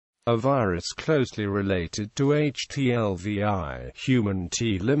a virus closely related to HTLV-I. Human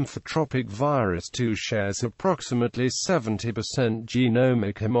T-lymphotropic virus 2 shares approximately 70%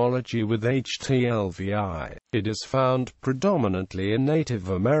 genomic homology with HTLV-I. It is found predominantly in Native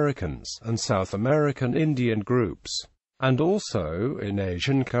Americans and South American Indian groups, and also in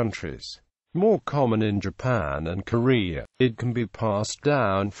Asian countries. More common in Japan and Korea. It can be passed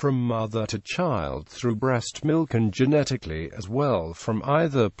down from mother to child through breast milk and genetically as well from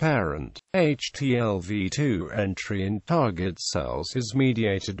either parent. HTLV-2 entry in target cells is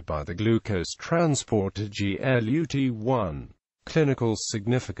mediated by the glucose transporter GLUT1. Clinical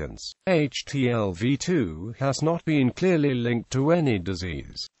significance. HTLV-2 has not been clearly linked to any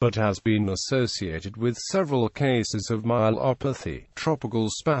disease, but has been associated with several cases of myelopathy, tropical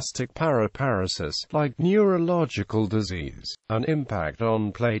spastic paraparesis, like neurological disease. An impact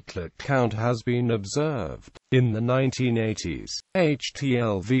on platelet count has been observed. In the 1980s,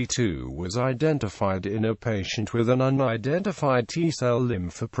 HTLV-2 was identified in a patient with an unidentified T-cell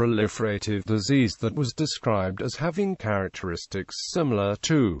lymphoproliferative disease that was described as having characteristics similar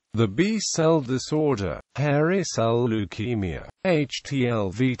to the B-cell disorder, hairy cell leukemia.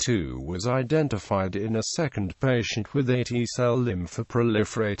 HTLV-2 was identified in a second patient with a T-cell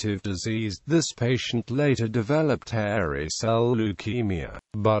lymphoproliferative disease. This patient later developed hairy cell leukemia,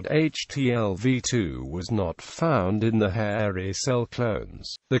 but HTLV-2 was not found in the hairy cell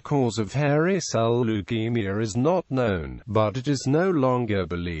clones. The cause of hairy cell leukemia is not known, but it is no longer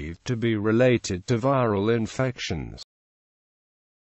believed to be related to viral infections.